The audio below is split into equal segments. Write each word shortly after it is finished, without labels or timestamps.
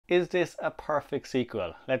Is this a perfect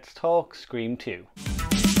sequel? Let's talk Scream 2.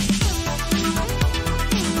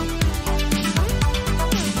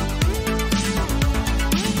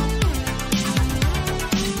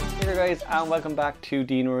 Guys, and welcome back to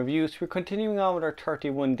Dino Reviews. We're continuing on with our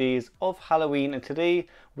 31 days of Halloween, and today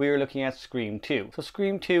we're looking at Scream 2. So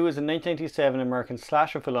Scream 2 is a 1997 American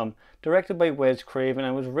slasher film directed by Craven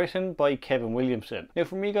and was written by Kevin Williamson. Now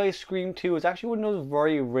for me guys, Scream 2 is actually one of those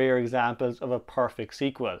very rare examples of a perfect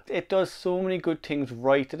sequel. It does so many good things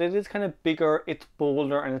right that it is kind of bigger, it's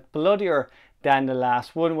bolder, and it's bloodier than the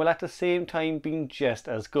last one, while at the same time being just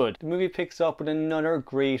as good. The movie picks up with another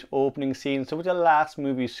great opening scene. So with the last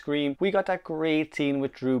movie Scream, we got that great scene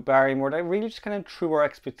with Drew Barrymore that really just kind of threw our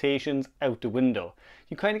expectations out the window.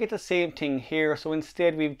 You kind of get the same thing here, so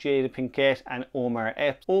instead we have Jada Pinkett and Omar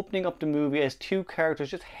Epps opening up the movie as two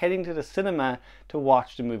characters just heading to the cinema to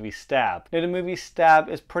watch the movie Stab. Now the movie Stab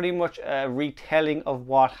is pretty much a retelling of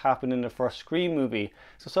what happened in the first Scream movie,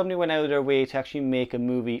 so somebody went out of their way to actually make a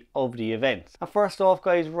movie of the events. And first off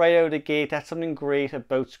guys, right out of the gate, that's something great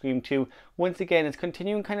about Scream 2. Once again, it's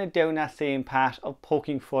continuing kind of down that same path of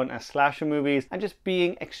poking fun at slasher movies and just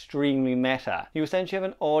being extremely meta. You essentially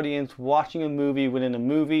have an audience watching a movie within a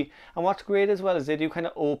movie, and what's great as well is they do kind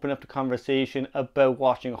of open up the conversation about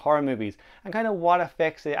watching horror movies and kind of what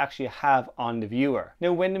effects they actually have on the viewer.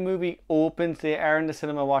 Now when the movie opens, they are in the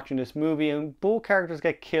cinema watching this movie and both characters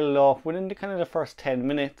get killed off within the kind of the first 10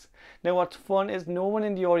 minutes. Now what's fun is no one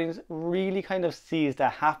in the audience really kind of sees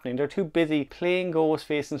that happening. They're too busy playing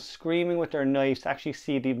Ghostface and screaming with their knives to actually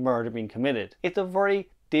see the murder being committed. It's a very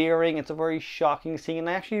daring, it's a very shocking scene, and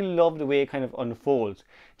I actually love the way it kind of unfolds.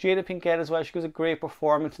 Jada Pinkett as well, she gives a great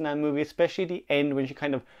performance in that movie, especially the end when she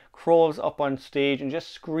kind of crawls up on stage and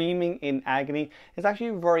just screaming in agony. It's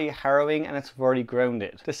actually very harrowing and it's very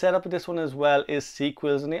grounded. The setup of this one as well is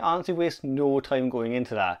sequels, and they honestly waste no time going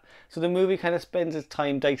into that. So the movie kind of spends its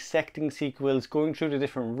time dissecting sequels, going through the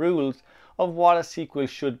different rules of what a sequel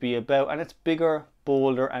should be about, and it's bigger,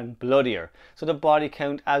 bolder and bloodier. So the body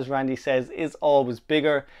count, as Randy says, is always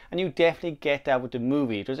bigger, and you definitely get that with the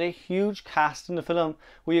movie. There's a huge cast in the film.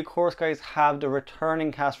 We of course guys have the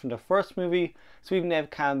returning cast from the first movie. So we have Neve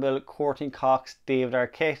Campbell, Courteney Cox, David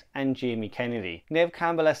Arquette and Jamie Kennedy. Neve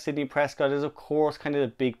Campbell as Sidney Prescott is of course kind of the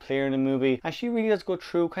big player in the movie, and she really does go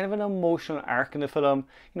through kind of an emotional arc in the film.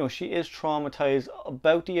 You know, she is traumatized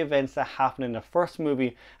about the events that happened in the first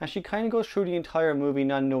movie, and she kind of goes through the entire movie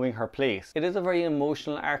not knowing her place. It is a very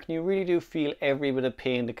emotional arc, and you really do feel every bit of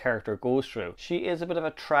pain the character goes through. She is a bit of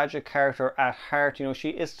a tragic character at heart. You know, she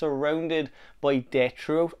is surrounded by death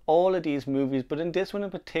throughout all of these movies, but in this one in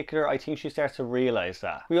particular I think she starts to realize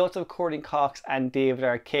that. We also have Courteney Cox and David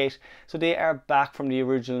Arquette, so they are back from the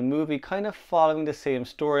original movie, kind of following the same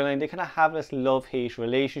storyline. They kind of have this love-hate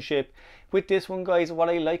relationship. With this one guys, what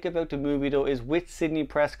I like about the movie though is with Sidney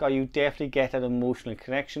Prescott you definitely get that emotional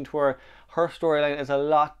connection to her. Her storyline is a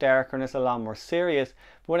lot darker and it's a lot more serious,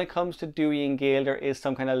 but when it comes to Dewey and Gale there is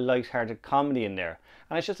some kind of light-hearted comedy in there,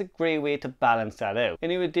 and it's just a great way to balance that out. A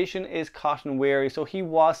new addition is Cotton Weary. So he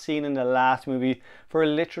was seen in the last movie for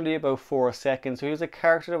literally about 4 seconds, so he was a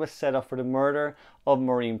character that was set up for the murder of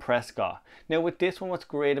Maureen Prescott. Now with this one, what's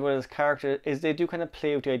great about his character is they do kind of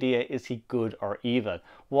play with the idea, is he good or evil?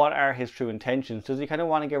 What are his true intentions? Does he kind of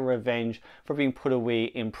want to get revenge for being put away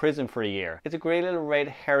in prison for a year? It's a great little red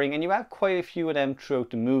herring, and you have quite a few of them throughout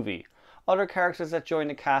the movie. Other characters that join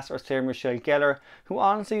the cast are Sarah Michelle Gellar, who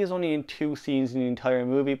honestly is only in 2 scenes in the entire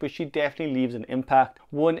movie, but she definitely leaves an impact.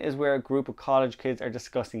 One is where a group of college kids are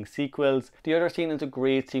discussing sequels. The other scene is a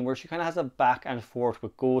great scene where she kind of has a back and forth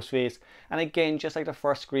with Ghostface, and again, just like the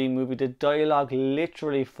first Scream movie, the dialogue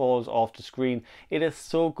literally falls off the screen. It is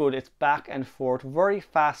so good, it's back and forth, very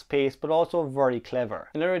fast paced but also very clever.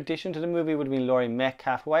 Another addition to the movie would have been Laurie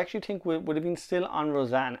Metcalf, who I actually think would have been still on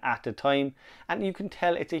Roseanne at the time, and you can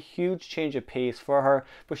tell it's a huge change of pace for her,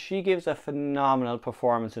 but she gives a phenomenal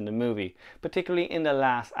performance in the movie, particularly in the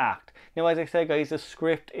last act. Now as I said guys, the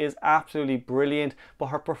script is absolutely brilliant, but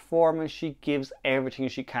her performance, she gives everything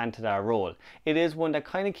she can to that role. It is one that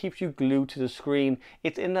kind of keeps you glued to the screen.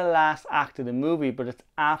 It's in the last act of the movie, but it's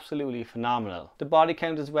absolutely phenomenal. The body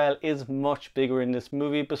count as well is much bigger in this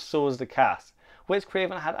movie, but so is the cast.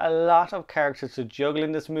 Craven had a lot of characters to juggle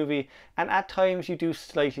in this movie, and at times you do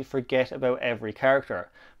slightly forget about every character.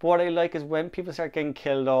 But what I like is when people start getting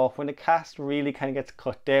killed off, when the cast really kind of gets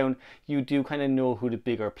cut down, you do kind of know who the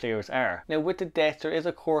bigger players are. Now with the deaths, there is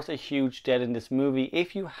of course a huge death in this movie.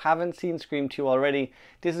 If you haven't seen Scream 2 already,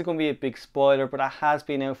 this is going to be a big spoiler, but it has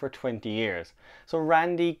been out for 20 years. So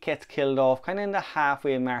Randy gets killed off kind of in the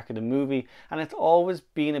halfway mark of the movie, and it's always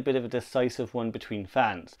been a bit of a decisive one between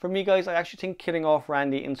fans. For me guys, I actually think killing killing off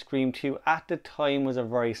Randy in Scream 2 at the time was a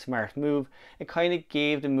very smart move. It kind of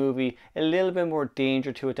gave the movie a little bit more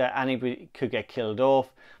danger to it that anybody could get killed off.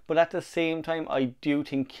 But at the same time, I do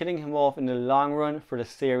think killing him off in the long run for the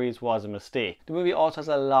series was a mistake. The movie also has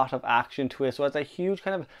a lot of action to it, so it's a huge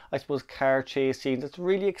kind of, I suppose, car chase scenes. It's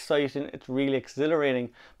really exciting, it's really exhilarating,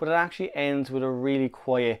 but it actually ends with a really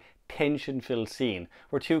quiet, tension-filled scene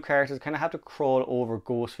where two characters kind of have to crawl over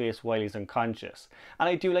Ghostface while he's unconscious. And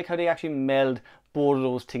I do like how they actually meld both of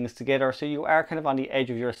those things together, so you are kind of on the edge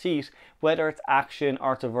of your seat whether it's action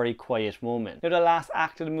or it's a very quiet moment. Now the last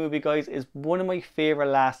act of the movie, guys, is one of my favourite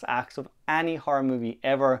last acts of any horror movie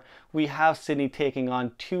ever. We have Sidney taking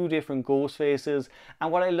on two different ghost faces,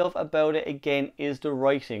 and what I love about it again is the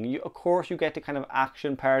writing. Of course you get the kind of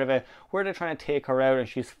action part of it where they're trying to take her out and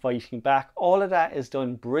she's fighting back. All of that is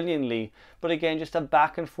done brilliantly, but again, just a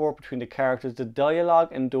back and forth between the characters. The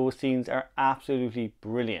dialogue in those scenes are absolutely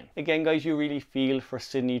brilliant. Again, guys, you really feel for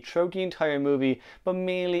Sidney throughout the entire movie, but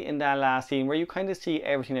mainly in that last scene where you kind of see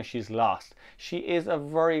everything that she's lost. She is a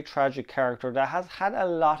very tragic character that has had a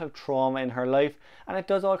lot of trauma in her life, and it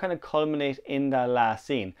does all kind of culminate in that last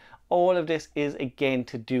scene. All of this is again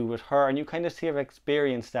to do with her, and you kind of see her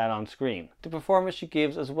experience that on screen. The performance she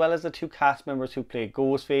gives, as well as the two cast members who play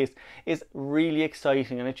Ghostface, is really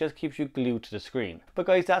exciting, and it just keeps you glued to the screen. But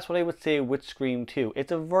guys, that's what I would say with Scream 2.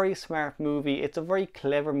 It's a very smart movie, it's a very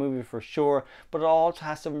clever movie for sure, but it also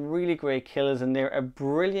has some really great kills in there, a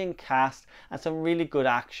brilliant cast, and some really good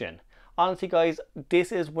action. Honestly, guys,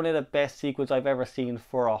 this is one of the best sequels I've ever seen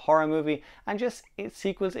for a horror movie, and just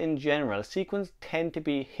sequels in general. Sequels tend to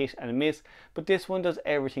be hit and miss, but this one does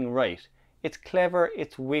everything right. It's clever,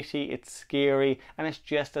 it's witty, it's scary, and it's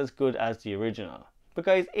just as good as the original. But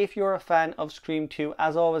guys, if you're a fan of Scream 2,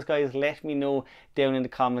 as always guys, let me know down in the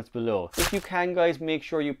comments below. If you can, guys, make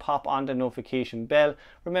sure you pop on the notification bell.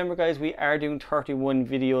 Remember guys, we are doing 31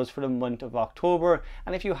 videos for the month of October,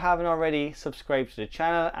 and if you haven't already, subscribe to the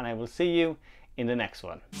channel, and I will see you in the next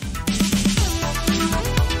one.